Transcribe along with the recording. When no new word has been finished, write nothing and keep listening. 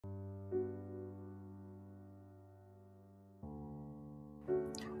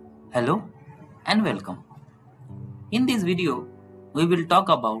Hello and welcome. In this video, we will talk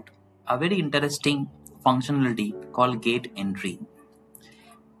about a very interesting functionality called gate entry.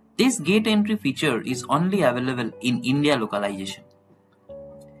 This gate entry feature is only available in India localization.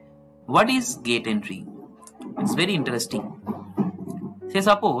 What is gate entry? It's very interesting. Say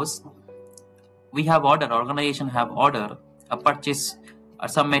suppose we have organization have order a purchase or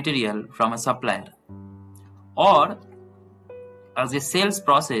some material from a supplier, or as a sales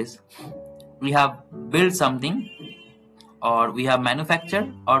process we have built something, or we have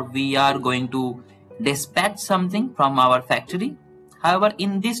manufactured, or we are going to dispatch something from our factory. However,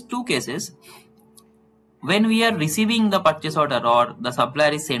 in these two cases, when we are receiving the purchase order or the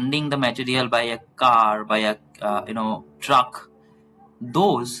supplier is sending the material by a car, by a truck,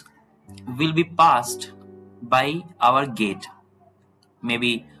 those will be passed by our gate,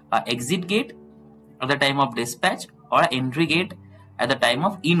 maybe a exit gate at the time of dispatch or an entry gate at the time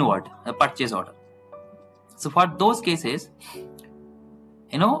of inward the purchase order. So for those cases,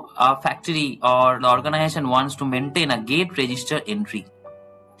 a factory or the organization wants to maintain a gate register entry,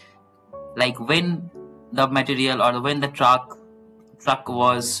 like when the material or when the truck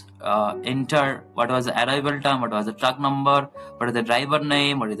was entered, what was the arrival time, what was the truck number, what is the driver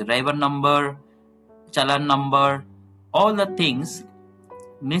name, what is the driver number, challan number, all the things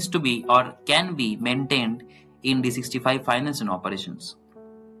needs to be or can be maintained in D365 Finance and Operations.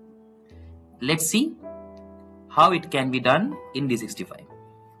 Let's see how it can be done in D365.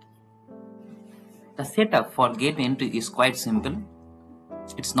 The setup for gate entry is quite simple.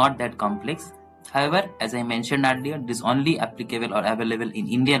 It's not that complex. However, as I mentioned earlier, this is only applicable or available in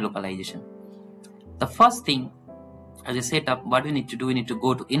Indian localization. The first thing as a setup, what we need to do, we need to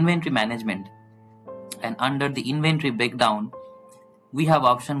go to inventory management, and under the inventory breakdown, we have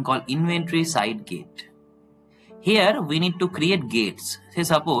option called inventory site gate. Here we need to create gates. Say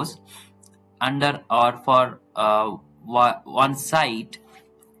suppose under or for one site,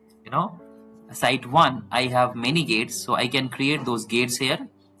 site 1, I have many gates, so I can create those gates here.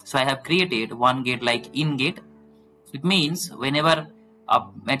 So I have created one gate like in gate. It means whenever a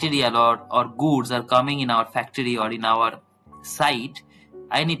material or goods are coming in our factory or in our site,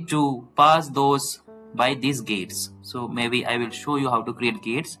 I need to pass those by these gates. So maybe I will show you how to create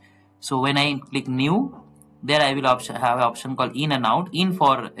gates. So when I click new, there I will have an option called in and out, in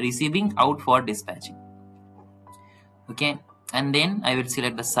for receiving, out for dispatching. Okay, and then I will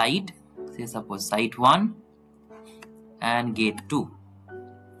select the site, say suppose site 1 and gate 2.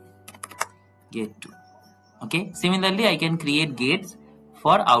 Okay, similarly I can create gates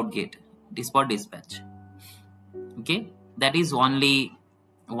for out gate, this for dispatch. Okay, that is only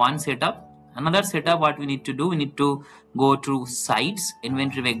one setup. Another setup, what we need to do, we need to go to sites,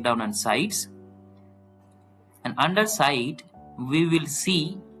 inventory breakdown and sites, and under site we will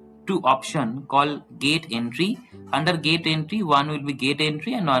see two options called gate entry. Under gate entry, one will be gate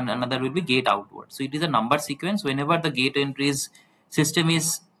entry and another will be gate outward. So it is a number sequence. Whenever the gate entries system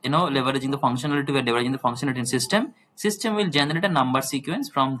is leveraging the functionality, we are leveraging the functionality in system will generate a number sequence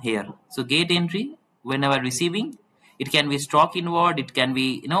from here. So gate entry, whenever receiving, it can be stock inward, it can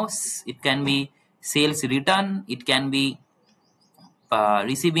be it can be sales return, it can be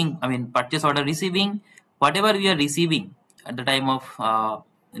receiving, purchase order receiving, whatever we are receiving at the time of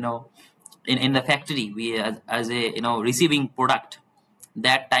in the factory, we as a receiving product,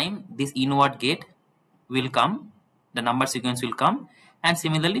 that time this inward gate will come, the number sequence will come. And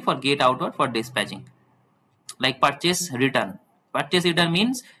similarly for gate outward for dispatching, like purchase return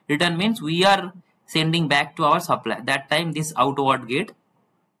means we are sending back to our supplier, that time this outward gate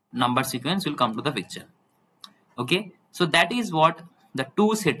number sequence will come to the picture. Okay, so that is what the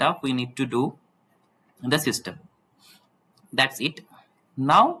two setup we need to do in the system. That's it.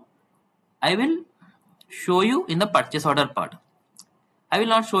 Now I will show you in the purchase order part. I will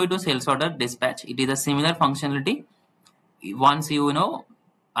not show you to sales order dispatch. It is a similar functionality. Once you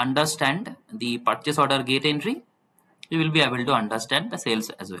understand the purchase order gate entry, you will be able to understand the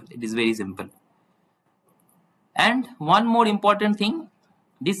sales as well. It is very simple. And one more important thing,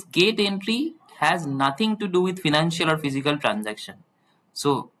 this gate entry has nothing to do with financial or physical transaction.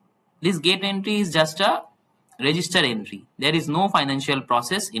 So this gate entry is just a register entry. There is no financial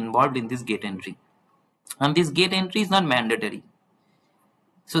process involved in this gate entry, and this gate entry is not mandatory.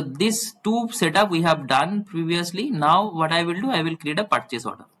 So this two setup we have done previously. Now what I will do, I will create a purchase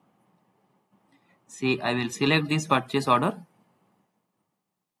order. Say I will select this purchase order.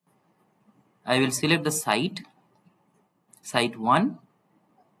 I will select the site 1,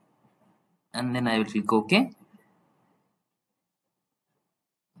 and then I will click OK.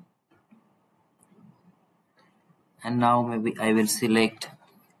 And now maybe I will select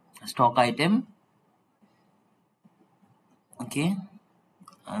stock item. Okay,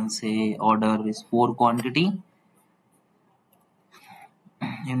 and say order is 4 quantity,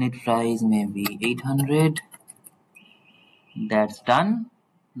 unit price maybe 800. That's done.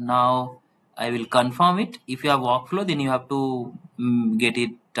 Now I will confirm it. If you have workflow, then you have to get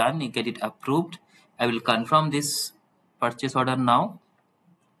it done, get it approved. I will confirm this purchase order now.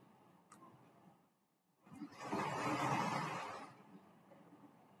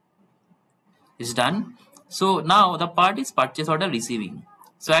 It's done. So now the part is purchase order receiving.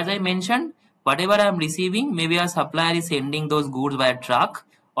 So as I mentioned, whatever I am receiving, maybe a supplier is sending those goods via truck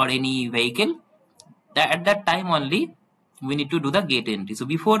or any vehicle. At that time only we need to do the gate entry. So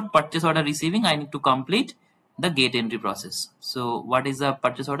before purchase order receiving, I need to complete the gate entry process. So what is the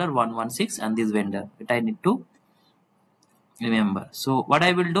purchase order? 116 and this vendor, that I need to remember. So what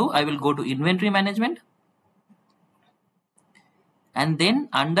I will do, I will go to inventory management, and then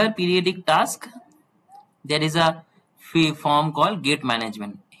under periodic task there is a form called gate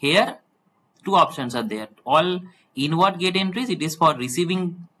management. Here two options are there. All inward gate entries, it is for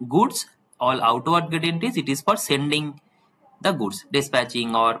receiving goods. All outward gate entries, it is for sending the goods,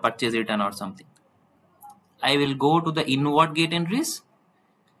 dispatching or purchase return or something. I will go to the inward gate entries.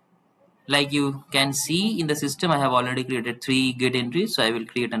 Like you can see in the system, I have already created 3 gate entries. So I will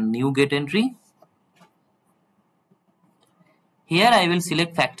create a new gate entry. Here I will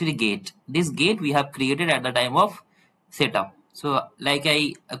select factory gate. This gate we have created at the time of setup. So like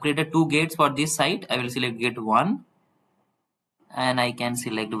I created 2 gates for this site, I will select gate 1 and I can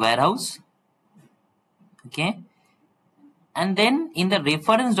select warehouse. Okay. And then in the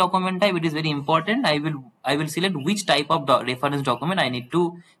reference document type, it is very important. I will select which type of reference document I need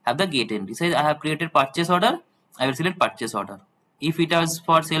to have the gate entry. Say I have created purchase order, I will select purchase order. If it is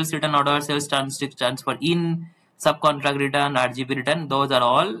for sales return order, sales transfer in, subcontract return, RGP return, those are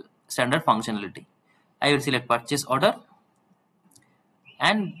all standard functionality. I will select purchase order,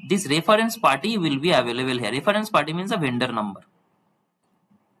 and this reference party will be available here. Reference party means the vendor number.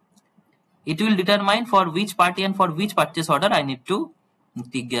 It will determine for which party and for which purchase order I need to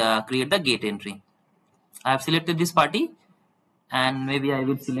create the gate entry. I have selected this party, and maybe I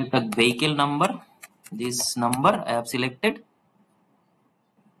will select a vehicle number. This number I have selected.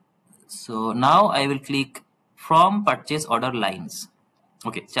 So now I will click from purchase order lines.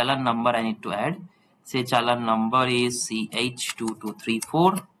 Okay, challan number I need to add. Say challan number is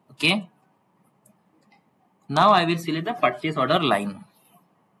CH2234. Okay. Now I will select the purchase order line.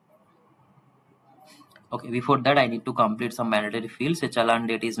 Okay, before that I need to complete some mandatory fields. Say challan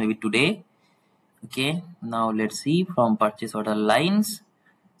date is maybe today. Okay, now let's see from purchase order lines.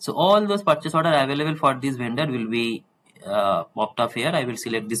 So all those purchase order available for this vendor will be popped up here. I will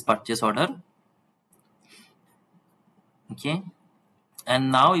select this purchase order. Okay, and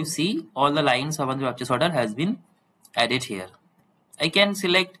now you see all the lines of the purchase order has been added here. I can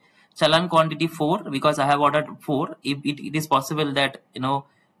select challan quantity 4 because I have ordered 4. If it is possible that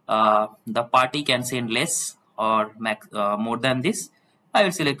the party can send less or more than this, I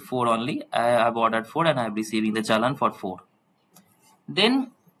will select 4 only. I have ordered 4 and I am receiving the challan for 4.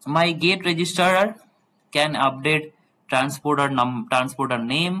 Then my gate registrar can update transporter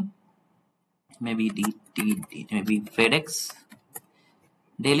name, maybe maybe FedEx.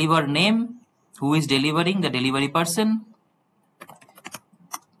 Deliver name, who is delivering, the delivery person.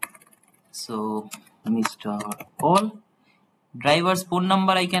 So Mr. Paul. Driver's phone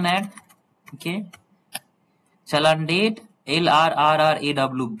number I can add. Okay. Challan date,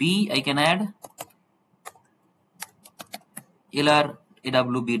 LRRRAWB I can add.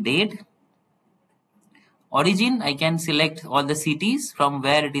 LRAWB date. Origin, I can select all the cities from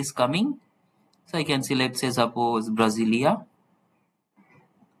where it is coming. So I can select, say suppose Brasilia.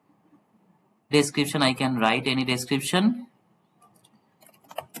 Description, I can write any description.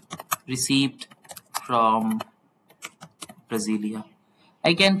 Received from Brasilia.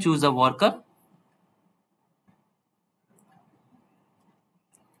 I can choose a worker.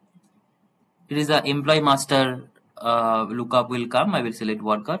 It is the employee master lookup will come. I will select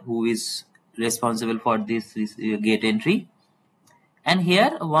worker who is responsible for this gate entry. And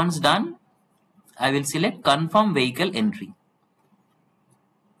here once done, I will select confirm vehicle entry.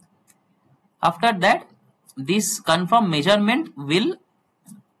 After that, this confirm measurement will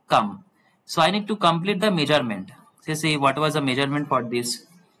come. So I need to complete the measurement. Say what was the measurement for this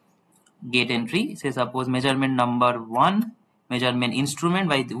gate entry. Say suppose measurement number 1, measurement instrument,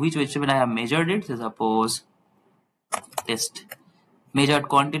 by which instrument I have measured it. Say suppose test. Measured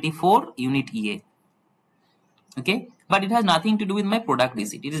quantity 4, unit EA. Okay, but it has nothing to do with my product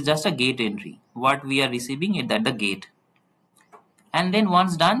receipt. It is just a gate entry. What we are receiving is at the gate. and then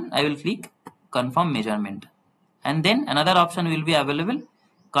once done I will click confirm measurement, and then another option will be available,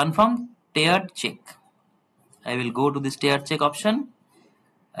 confirm tier check. I will go to this tier check option.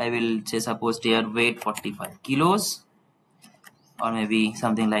 I will say suppose tier weight 45 kilos or maybe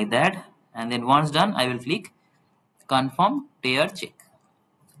something like that, and then once done I will click confirm tier check.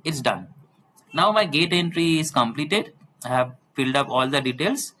 It's done. Now my gate entry is completed. I have filled up all the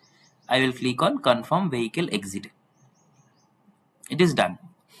details. I will click on confirm vehicle exit. It is done.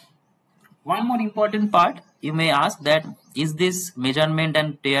 One more important part, you may ask that is this measurement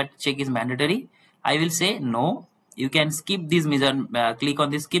and tier check is mandatory? I will say no. You can skip this click on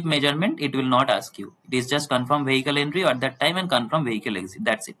this skip measurement. It will not ask you. It is just confirm vehicle entry at that time and confirm vehicle exit.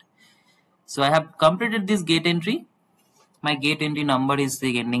 That's it. So I have completed this gate entry. My gate entry number is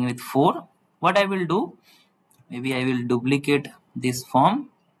ending with 4. What I will do, maybe I will duplicate this form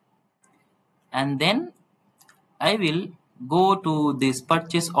and then I will go to this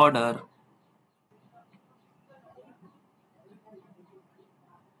purchase order.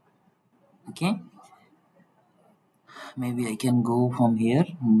 Okay, maybe I can go from here.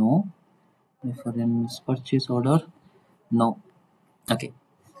 No, reference purchase order. No. Okay,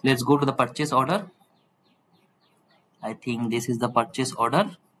 let's go to the purchase order. I think this is the purchase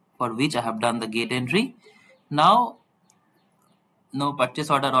order for which I have done the gate entry. Now, no purchase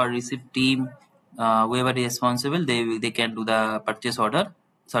order or receipt team, whoever is responsible, they can do the purchase order.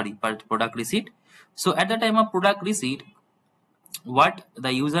 Sorry, product receipt. So at the time of product receipt, what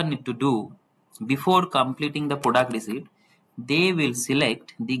the user need to do before completing the product receipt, they will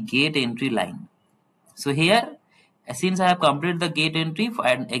select the gate entry line. So here, since I have completed the gate entry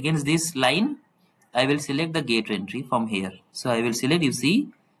and against this line, I will select the gate entry from here. So I will select, you see,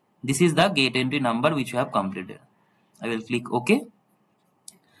 this is the gate entry number which you have completed. I will click OK.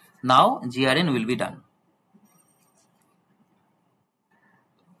 Now GRN will be done.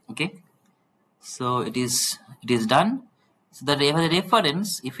 Okay. So it is done. So the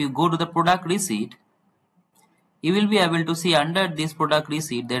reference, if you go to the product receipt, you will be able to see under this product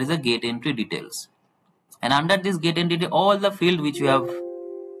receipt there is a gate entry details, and under this gate entry all the field which you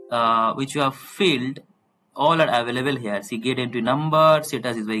have filled all are available here. See, gate entry number,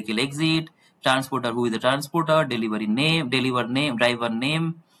 status is vehicle exit, transporter, who is the transporter, deliver name, driver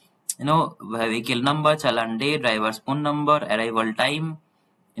name, vehicle number, challan date, driver's phone number, arrival time,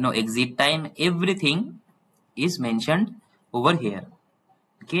 exit time, everything is mentioned over here.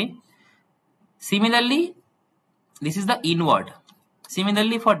 Okay. Similarly, this is the inward.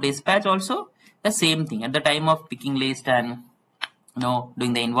 Similarly, for dispatch also the same thing. At the time of picking list and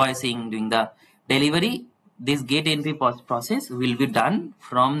doing the invoicing, doing the delivery, this gate entry process will be done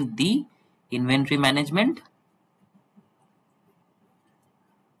from the inventory management,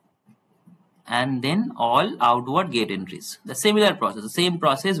 and then all outward gate entries. The similar process, the same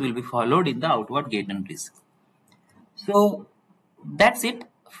process will be followed in the outward gate entries. So that's it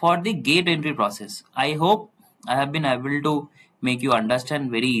for the gate entry process. I hope I have been able to make you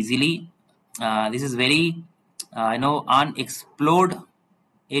understand very easily. This is very unexplored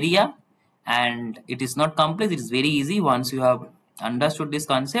area, and it is not complex. It is very easy. Once you have understood this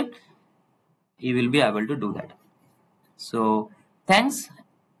concept, you will be able to do that. So thanks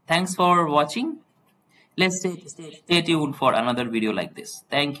for watching. Let's stay tuned for another video like this.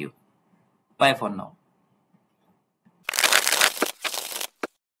 Thank you. Bye for now.